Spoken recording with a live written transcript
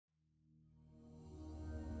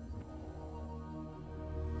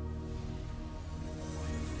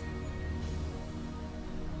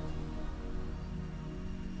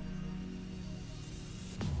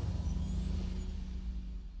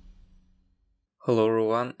Hello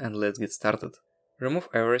everyone, and let's get started. Remove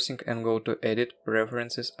everything and go to Edit,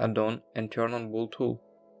 Preferences, Add-on and turn on Bool tool.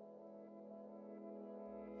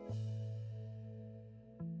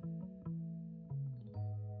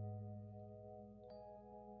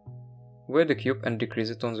 Weight the cube and decrease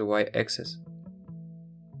it on the y-axis.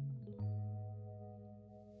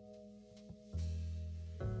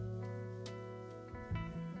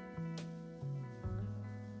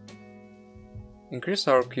 Increase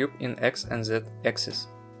our cube in x and z axis.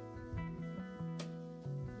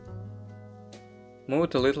 Move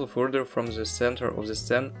it a little further from the center of the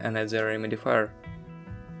stand and add the array modifier.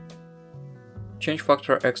 Change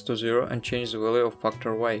factor x to 0 and change the value of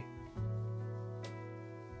factor y.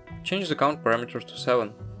 Change the count parameter to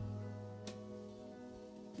 7.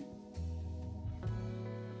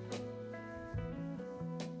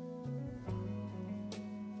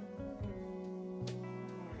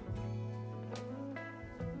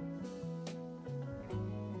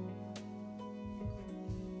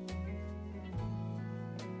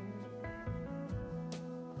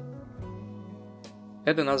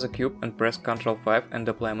 Add another cube and press Ctrl 5 and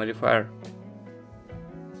apply modifier.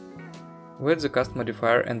 Weight the cast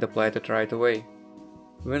modifier and apply it right away.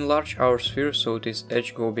 We enlarge our sphere so its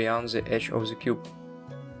edge go beyond the edge of the cube.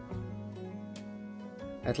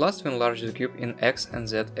 At last we enlarge the cube in x and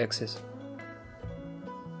z axis.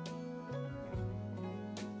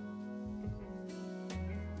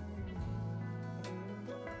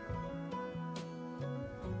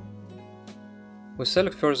 We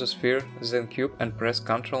select first the sphere, then cube and press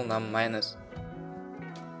Ctrl num-.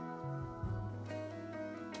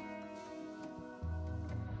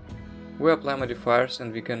 We apply modifiers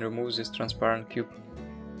and we can remove this transparent cube.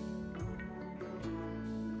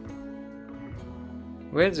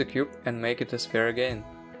 We add the cube and make it a sphere again.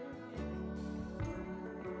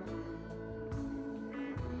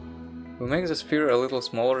 We make the sphere a little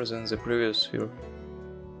smaller than the previous sphere.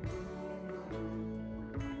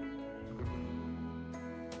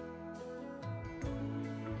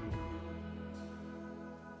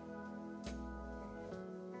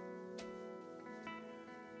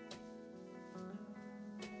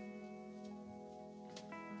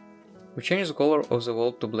 We change the color of the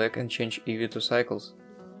world to black and change EV to cycles.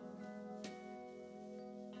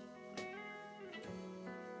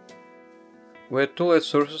 We add two light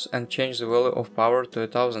sources and change the value of power to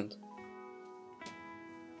 1000.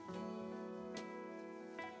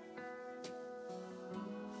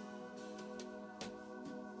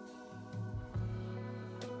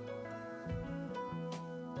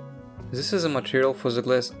 This is the material for the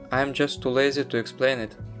glass, I am just too lazy to explain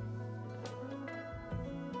it.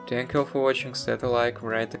 Thank you all for watching, set a like,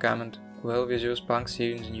 write a comment, well with you, Spunk, see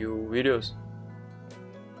you in the new videos.